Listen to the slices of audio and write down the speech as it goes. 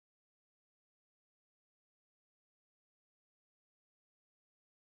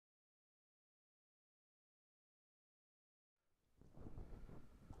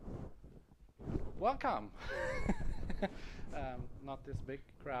welcome. Not this big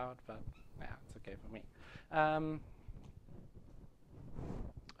crowd, but yeah, it's okay for me.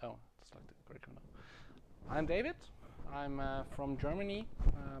 Just like the curriculum. I'm David. I'm from Germany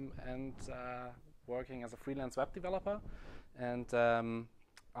and working as a freelance web developer, and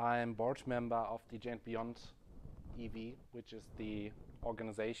I'm board member of the J and Beyond EV, which is the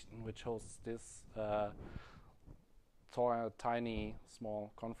organization which hosts this tiny,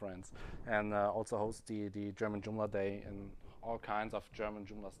 small conference, and also hosts the German Joomla Day and all kinds of German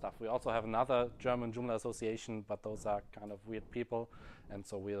Joomla stuff. We also have another German Joomla association, but those are kind of weird people, and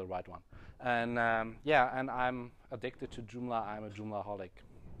so we're the right one. And and I'm addicted to Joomla. I'm a Joomla-holic.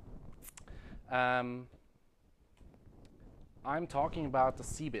 I'm talking about the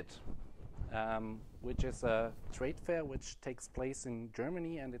CeBIT, which is a trade fair which takes place in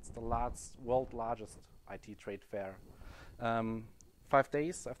Germany, and it's the world's largest IT trade fair. 5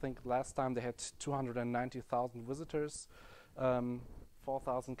 days, I think last time they had 290,000 visitors,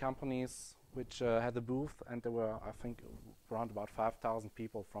 4,000 companies which had a booth, and there were, I think, around about 5,000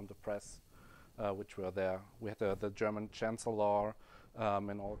 people from the press which were there. We had the German Chancellor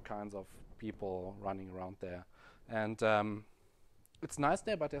and all kinds of people running around there. And it's nice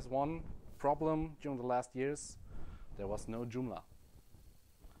there, but there's one problem during the last years. There was no Joomla.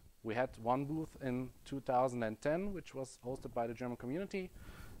 We had one booth in 2010, which was hosted by the German community,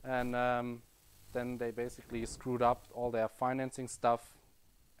 and then they basically screwed up all their financing stuff,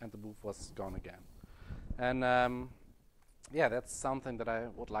 and the booth was gone again. And that's something that I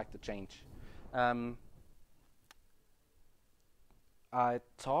would like to change. I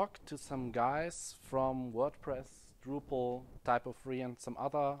talked to some guys from WordPress, Drupal, Typo3, and some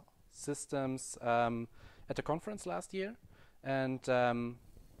other systems at a conference last year, and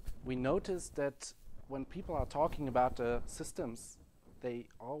we noticed that when people are talking about the systems, they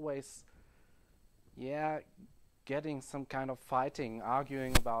always, getting some kind of fighting,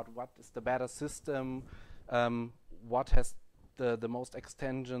 arguing about what is the better system, what has the most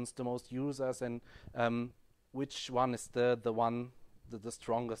extensions, the most users, and which one is the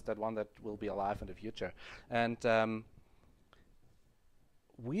strongest, that one that will be alive in the future. And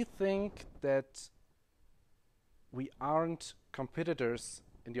we think that we aren't competitors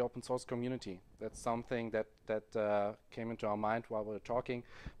in the open source community. That's something that came into our mind while we were talking,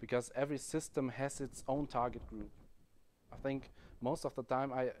 because every system has its own target group. I think most of the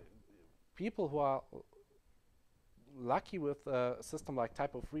time people who are lucky with a system like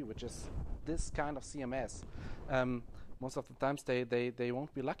Typo3, which is this kind of CMS, most of the times they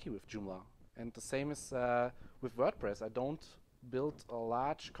won't be lucky with Joomla. And the same is with WordPress. I don't build a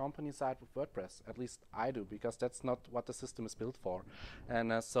large company site with WordPress. At least I do, because that's not what the system is built for.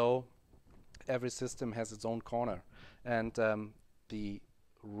 And so every system has its own corner. And the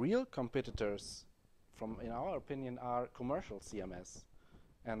real competitors, in our opinion, are commercial CMS.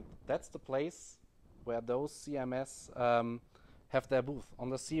 And that's the place where those CMS have their booth, on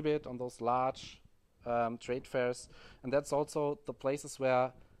the CeBIT, on those large trade fairs. And that's also the places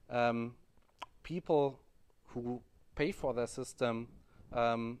where people who pay for their system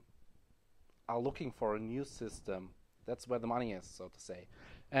are looking for a new system. That's where the money is, so to say.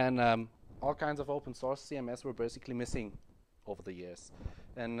 And all kinds of open source CMS were basically missing over the years.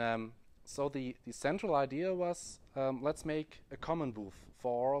 And so the central idea was, let's make a common booth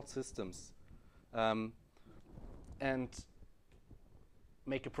for all systems, and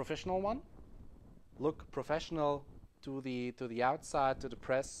make a professional one, look professional to the outside, to the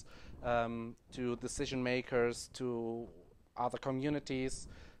press, to decision makers, to other communities,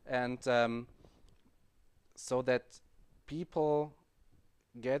 and so that people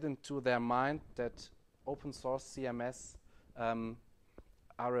get into their mind that open source CMS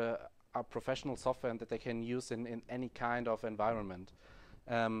are professional software and that they can use in any kind of environment.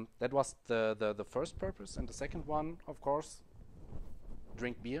 That was the first purpose. And the second one, of course,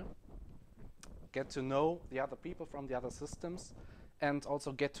 drink beer, get to know the other people from the other systems, and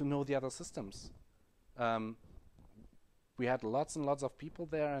also get to know the other systems. We had lots and lots of people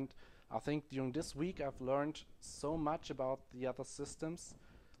there, and I think during this week I've learned so much about the other systems,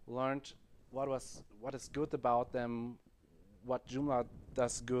 learned what is good about them, what Joomla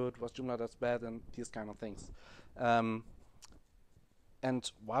does good, what Joomla does bad, and these kind of things.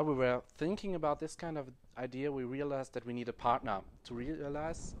 And while we were thinking about this kind of idea, we realized that we need a partner to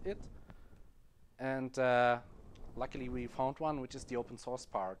realize it. And luckily we found one, which is the Open Source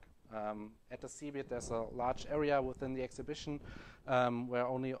Park. At the CeBIT there's a large area within the exhibition where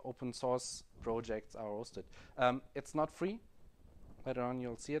only open source projects are hosted. It's not free. Later on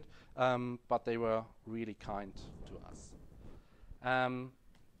you'll see it. But they were really kind to us.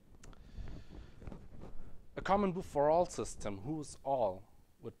 A common booth for all system, who's all,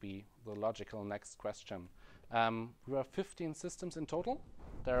 would be the logical next question. We have 15 systems in total.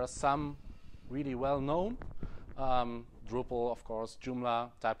 There are some really well known. Drupal, of course,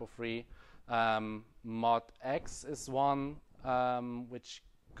 Joomla, typo-free. ModX is one which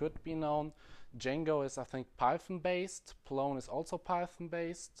could be known. Django is, I think, Python-based. Plone is also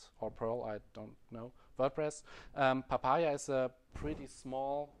Python-based, or Perl, I don't know. WordPress. Papaya is a pretty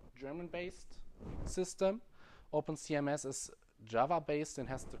small German-based system. OpenCMS is Java-based and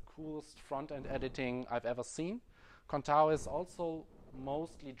has the coolest front-end editing I've ever seen. Contao is also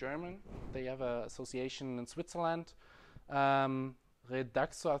mostly German. They have an association in Switzerland.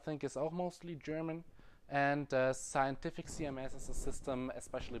 Redaxo, I think, is auch mostly German. And Scientific CMS is a system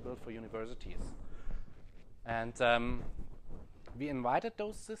especially built for universities. And we invited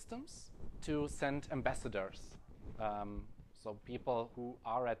those systems to send ambassadors. So people who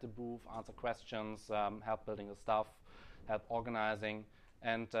are at the booth, answer questions, help building the stuff, help organizing.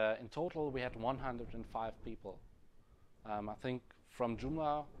 And in total, we had 105 people. I think from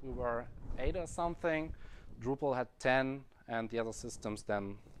Joomla, we were 8 or something. Drupal had 10, and the other systems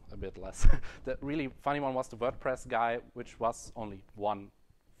then a bit less. The really funny one was the WordPress guy, which was only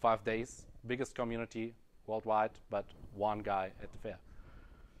 5 days, biggest community worldwide, but one guy at the fair.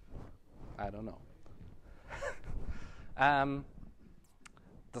 I don't know.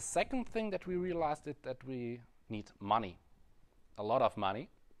 The second thing that we realized is that we need money, a lot of money.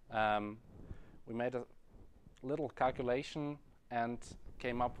 We made a little calculation and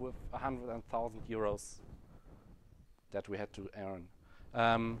came up with 100,000 euros that we had to earn.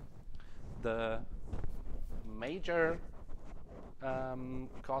 The major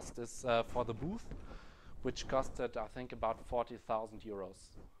cost is for the booth, which costed, I think, about 40,000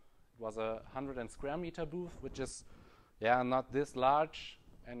 euros. It was a 100 square meter booth, which is, not this large,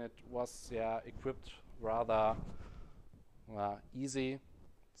 and it was, equipped rather easy,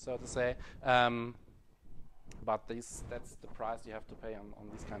 so to say. But that's the price you have to pay on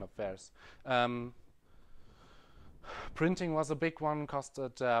these kind of fairs. Printing was a big one,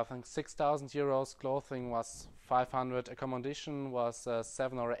 costed I think 6,000 euros. Clothing was 500. Accommodation was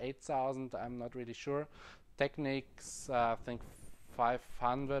 7 or 8,000. I'm not really sure. Techniques, I think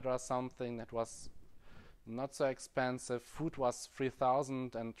 500 or something. That was not so expensive. Food was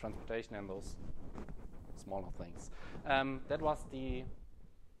 3,000, and transportation and those smaller things. That was the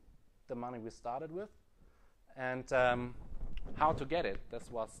money we started with, and how to get it. This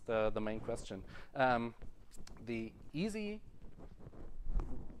was the main question. The easy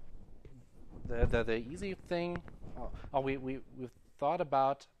thing, we thought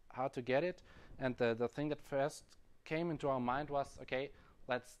about how to get it, and the thing that first came into our mind was, okay,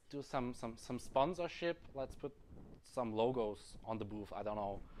 let's do some sponsorship. Let's put some logos on the booth. I don't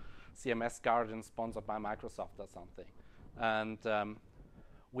know, CMS-Garden sponsored by Microsoft or something. And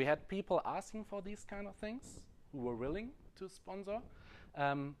we had people asking for these kind of things who were willing to sponsor.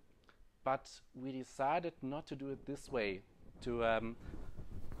 But we decided not to do it this way, to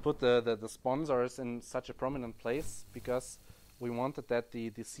put the sponsors in such a prominent place, because we wanted that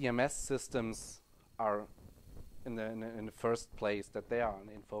the CMS systems are in the first place, that they are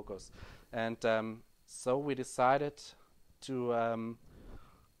in focus. And so we decided to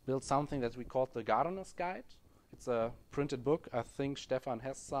build something that we called the Gardener's Guide. It's a printed book. I think Stefan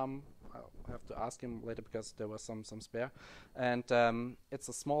has some. I'll have to ask him later because there was some spare. And it's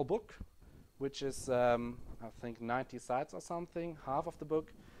a small book, which is, I think, 90 sides or something. Half of the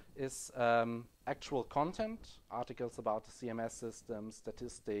book is actual content, articles about the CMS system,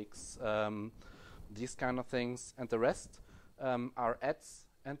 statistics, these kind of things. And the rest are ads.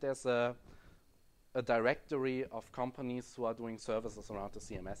 And there's a directory of companies who are doing services around the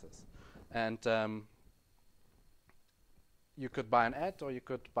CMSs. And you could buy an ad, or you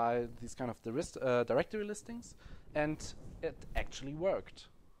could buy these kind of directory listings. And it actually worked.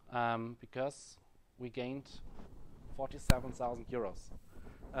 Because we gained 47,000 euros.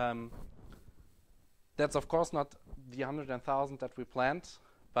 That's of course not the 100,000 that we planned,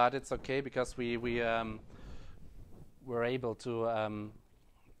 but it's okay because we were able to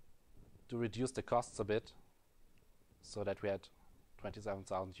reduce the costs a bit, so that we had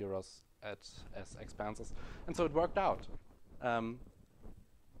 27,000 euros as expenses, and so it worked out.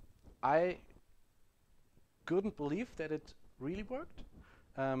 I couldn't believe that it really worked.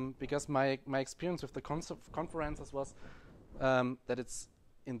 Because my experience with the conferences was that it's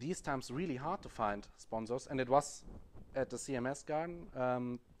in these times really hard to find sponsors, and it was at the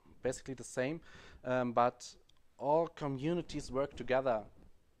CMS-Garden basically the same, but all communities work together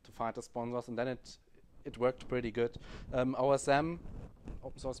to find the sponsors, and then it worked pretty good. OSM,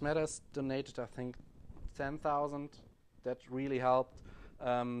 Open Source Matters, donated I think 10,000. That really helped.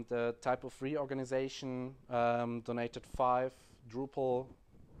 The type of reorganization donated 5. Drupal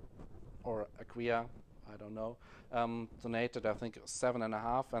or Acquia, I don't know, donated I think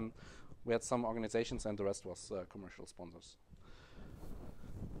 7.5, and we had some organizations, and the rest was commercial sponsors.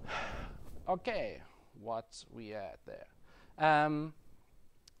 Okay, what we had there.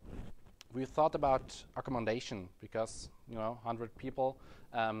 We thought about accommodation because, 100 people.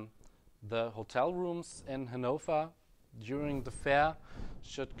 The hotel rooms in Hannover during the fair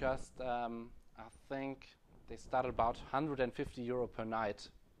should cost, I think they started about 150 euro per night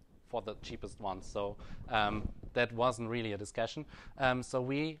for the cheapest ones. So that wasn't really a discussion. So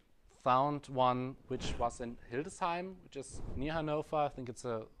we found one which was in Hildesheim, which is near Hannover. I think it's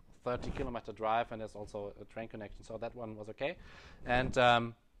a 30-kilometer drive, and there's also a train connection. So that one was okay. And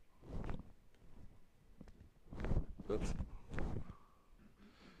oops.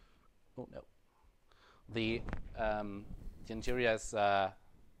 Oh no. The interior is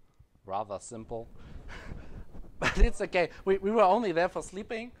rather simple, but it's okay. We were only there for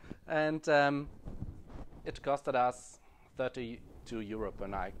sleeping, and it costed us 32 euro per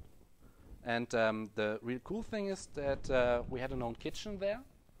night. And the real cool thing is that we had an own kitchen there,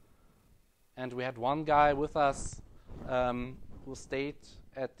 and we had one guy with us who stayed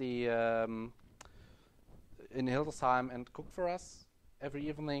at the in Hildesheim and cooked for us every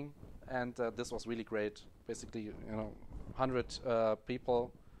evening, and this was really great. Basically, 100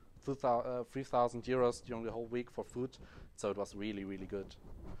 people, 3,000 euros during the whole week for food, so it was really, really good.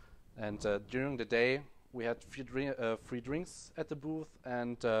 And during the day, we had free drinks at the booth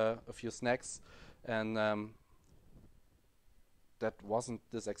and a few snacks, and that wasn't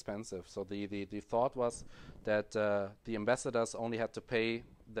this expensive. So the thought was that the ambassadors only had to pay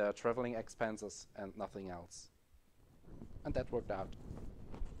their traveling expenses and nothing else. And that worked out.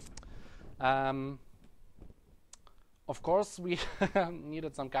 Of course, we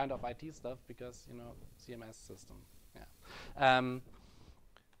needed some kind of IT stuff because, CMS system. Yeah.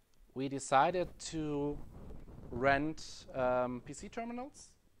 We decided to rent PC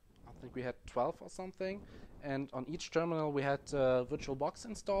terminals. I think we had 12 or something. And on each terminal, we had VirtualBox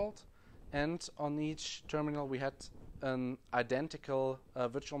installed. And on each terminal, we had an identical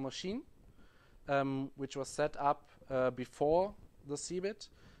virtual machine, which was set up before the CeBIT,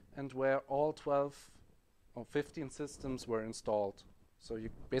 and where all 12 or 15 systems were installed. So you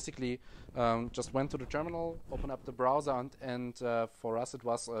basically just went to the terminal, opened up the browser, and for us it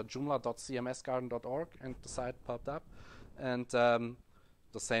was joomla.cms-garden.org, and the site popped up. And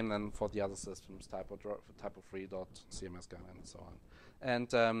the same then for the other systems, typo3.cms-garden and so on.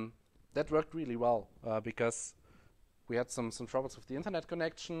 And that worked really well because we had some troubles with the internet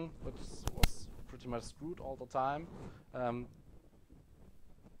connection, which was pretty much screwed all the time.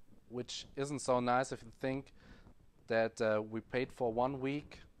 Which isn't so nice if you think that we paid for 1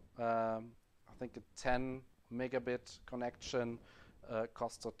 week. I think a 10 megabit connection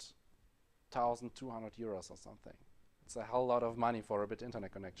costed 1,200 euros or something. It's a hell lot of money for a bit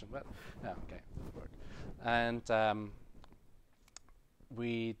internet connection, but yeah, okay, it worked. And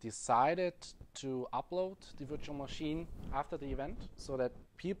we decided to upload the virtual machine after the event so that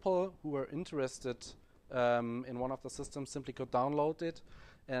people who were interested in one of the systems simply could download it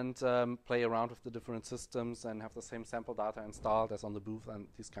and play around with the different systems and have the same sample data installed as on the booth and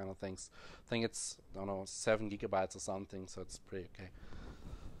these kind of things. I think it's, 7 gigabytes or something, so it's pretty okay.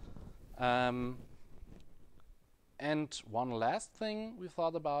 And one last thing we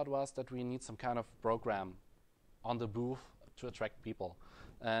thought about was that we need some kind of program on the booth to attract people.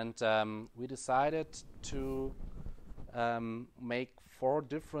 And we decided to make 4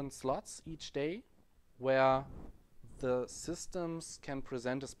 different slots each day where the systems can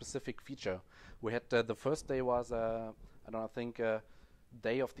present a specific feature. We had the first day was, a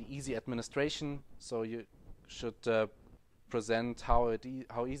day of the easy administration. So you should present how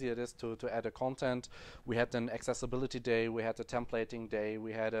easy it is to add a content. We had an accessibility day, we had a templating day,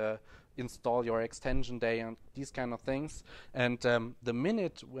 we had a install your extension day, and these kind of things. And the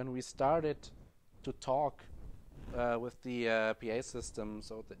minute when we started to talk with the PA system,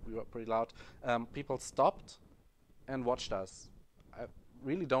 so that we were pretty loud, people stopped and watched us. I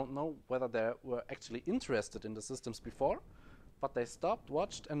really don't know whether they were actually interested in the systems before, but they stopped,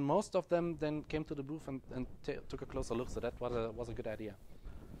 watched, and most of them then came to the booth and took a closer look. So that was a good idea.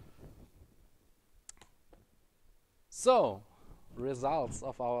 So, results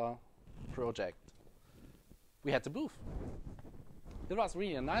of our project. We had the booth. It was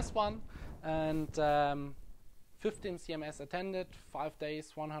really a nice one, and 15 CMS attended, 5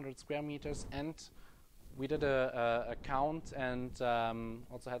 days, 100 square meters, and we did a count and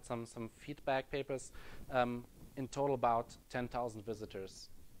also had some feedback papers. In total, about 10,000 visitors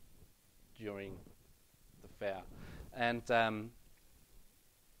during the fair, and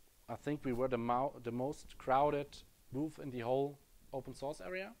I think we were the most crowded booth in the whole open source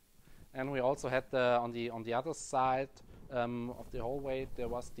area. And we also had on the other side of the hallway there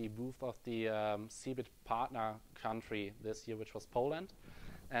was the booth of the CeBIT partner country this year, which was Poland,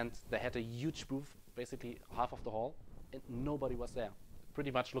 and they had a huge booth, basically half of the hall, and nobody was there.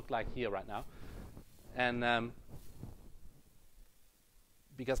 Pretty much looked like here right now, and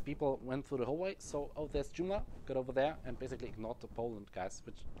because people went through the hallway, so oh, there's Joomla, got over there, and basically ignored the Poland guys,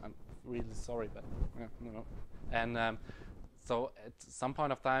 which I'm really sorry, but yeah, no. And so at some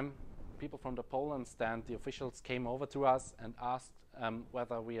point of time, people from the Poland stand, the officials came over to us and asked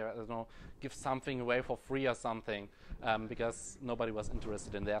whether we are, I don't know, give something away for free or something, because nobody was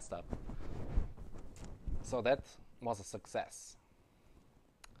interested in their stuff. So that was a success.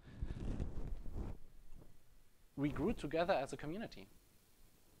 We grew together as a community.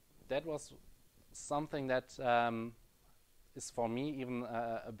 That was something that is for me even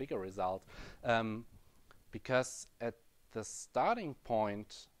a bigger result, because at the starting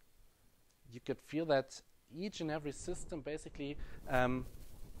point you could feel that each and every system basically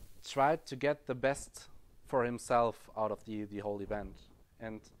tried to get the best for himself out of the whole event.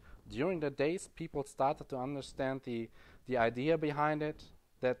 And during the days people started to understand the idea behind it,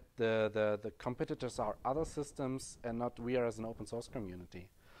 that the competitors are other systems and not we are as an open source community.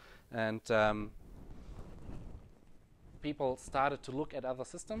 And people started to look at other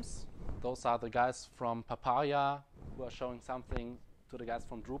systems. Those are the guys from Papaya who are showing something to the guys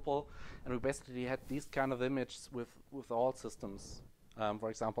from Drupal. And we basically had these kind of images with all systems. For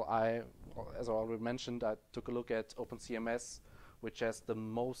example, as I already mentioned, I took a look at OpenCMS, which has the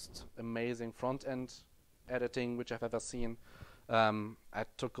most amazing front-end editing which I've ever seen. I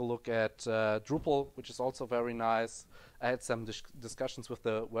took a look at Drupal, which is also very nice. I had some discussions with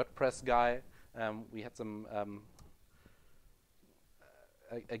the WordPress guy. We had some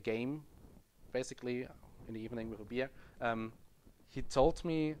a game, basically, in the evening with a beer. He told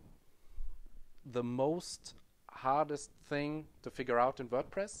me the most hardest thing to figure out in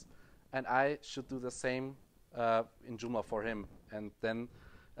WordPress, and I should do the same in Joomla for him. And then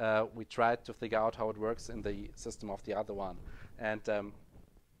we tried to figure out how it works in the system of the other one. And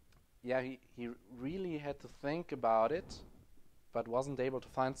yeah, he really had to think about it, but wasn't able to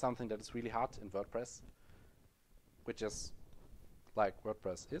find something that is really hard in WordPress, which is like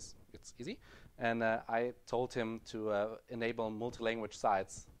WordPress is. It's easy. And I told him to enable multi-language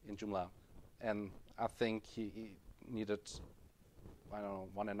sites in Joomla. And I think he needed, I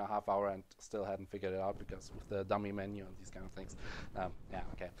don't know, 1.5 hours and still hadn't figured it out because with the dummy menu and these kind of things. Yeah,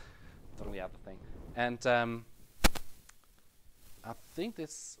 okay. Totally other thing. And I think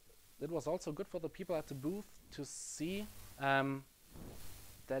it was also good for the people at the booth to see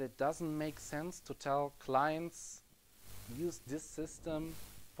that it doesn't make sense to tell clients use this system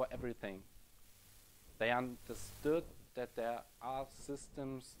for everything. They understood that there are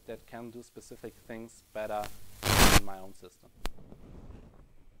systems that can do specific things better than my own system.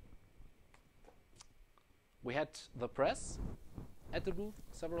 We had the press at the booth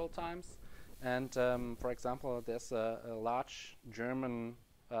several times. And for example, there's a large German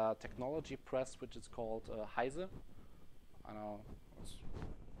technology press which is called Heise. I know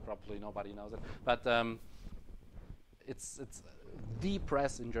probably nobody knows it, but it's the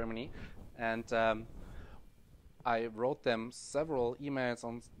press in Germany. And I wrote them several emails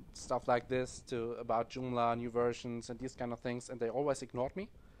on stuff like this about Joomla, new versions, and these kind of things, and they always ignored me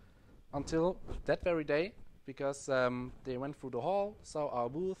until that very day, because they went through the hall, saw our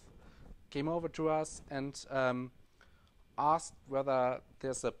booth, came over to us and asked whether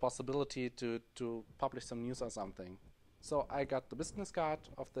there's a possibility to publish some news or something. So I got the business card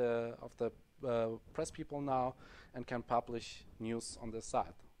of the press people now and can publish news on this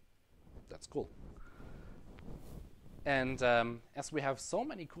site. That's cool. And as we have so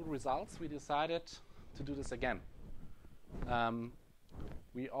many cool results, we decided to do this again.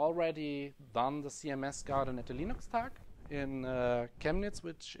 We already done the CMS-Garden at the Linux Tag in Chemnitz,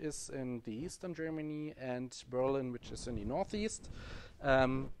 which is in the eastern Germany, and Berlin, which is in the northeast.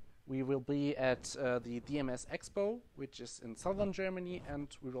 We will be at the DMS Expo, which is in southern Germany, and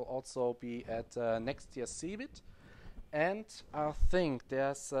we will also be at next year's CeBIT. And I think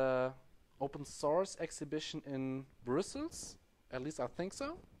there's an open source exhibition in Brussels, at least I think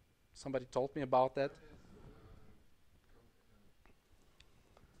so. Somebody told me about that.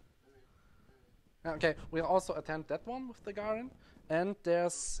 Okay, we'll also attend that one with the Garden. And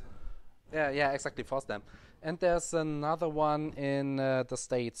there's Yeah, exactly, FOSDEM. And there's another one in the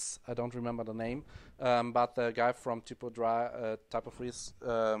States. I don't remember the name, but the guy from Typo3 is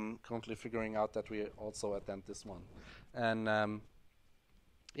currently figuring out that we also attend this one. And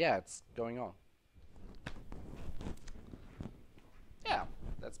yeah, it's going on. Yeah,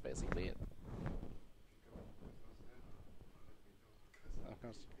 that's basically it. Of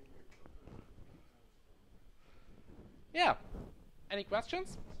course. Yeah. Any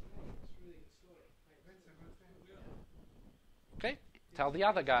questions? Okay. Tell the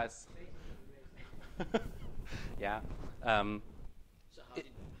other guys. Yeah. So how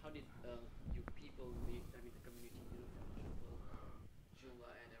did you people, the community, Joomla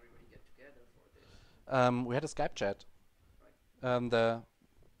and everybody get together for this? We had a Skype chat.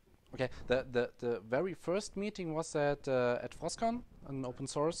 Right. The very first meeting was at FrostCon, an open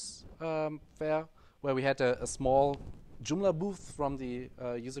source fair, where we had a small Joomla booth from the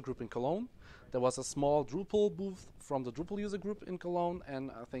user group in Cologne. There was a small Drupal booth from the Drupal user group in Cologne,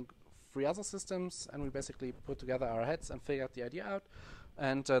 and I think 3 other systems, and we basically put together our heads and figured the idea out.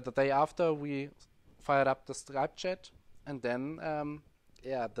 And the day after, we fired up the Skype chat, and then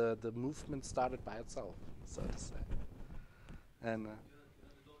the movement started by itself, so to say. And You had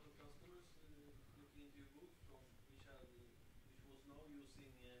a lot of customers looking into your booth which was now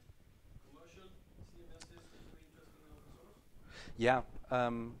using commercial CMSs that were interested in open source? yeah,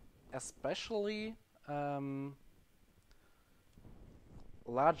 especially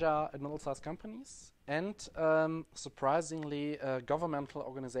larger and middle-sized companies and surprisingly governmental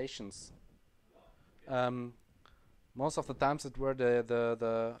organizations. Most of the times it were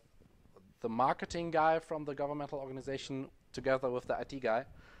the marketing guy from the governmental organization together with the IT guy,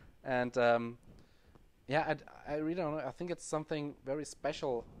 and I really don't know. I think it's something very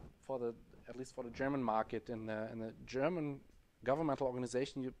special for at least for the German market. In the German governmental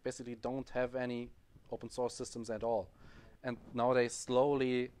organization, you basically don't have any open source systems at all, and now they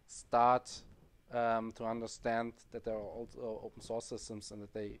slowly start to understand that there are also open source systems and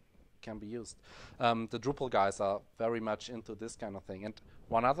that they can be used. The Drupal guys are very much into this kind of thing. And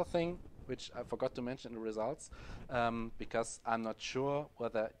one other thing, which I forgot to mention in the results, because I'm not sure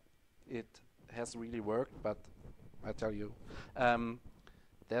whether it has really worked, but I tell you,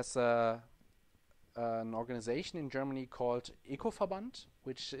 there's an organization in Germany called Ecoverband,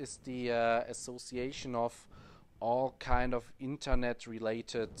 which is the association of all kind of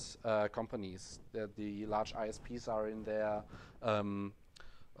internet-related companies. The large ISPs are in there,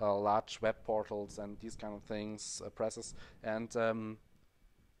 large web portals and these kind of things, presses. And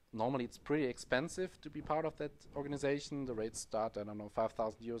normally it's pretty expensive to be part of that organization. The rates start, I don't know,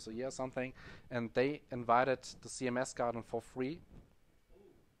 5,000 euros a year or something. And they invited the CMS-Garden for free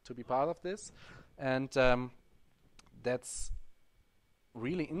to be part of this. And that's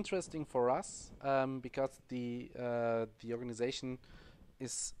really interesting for us because the organization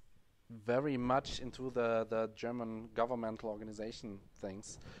is very much into the German governmental organization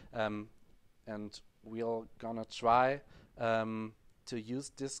things, and we're gonna try to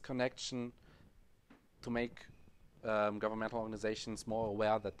use this connection to make governmental organizations more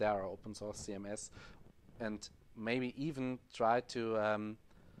aware that there are open source CMS, and maybe even try to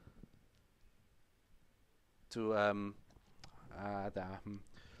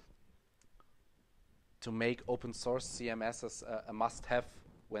make open source CMSs a must-have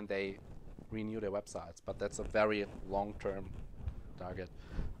when they renew their websites. But that's a very long-term target.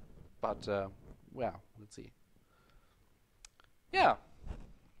 But well, let's see. Yeah.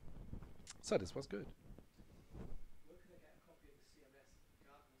 So this was good. Where can I get a copy of the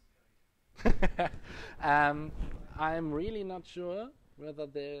CMS-Garden's guide? I'm really not sure whether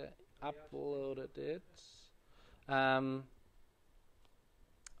they uploaded it. I'll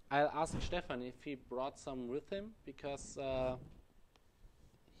ask Stefan if he brought some with him, because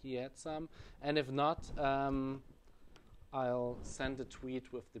he had some, and if not, I'll send a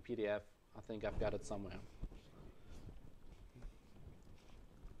tweet with the PDF. I think I've got it somewhere.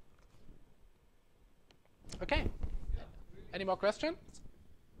 Okay. Any more questions?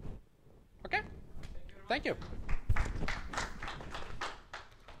 Okay. Thank you.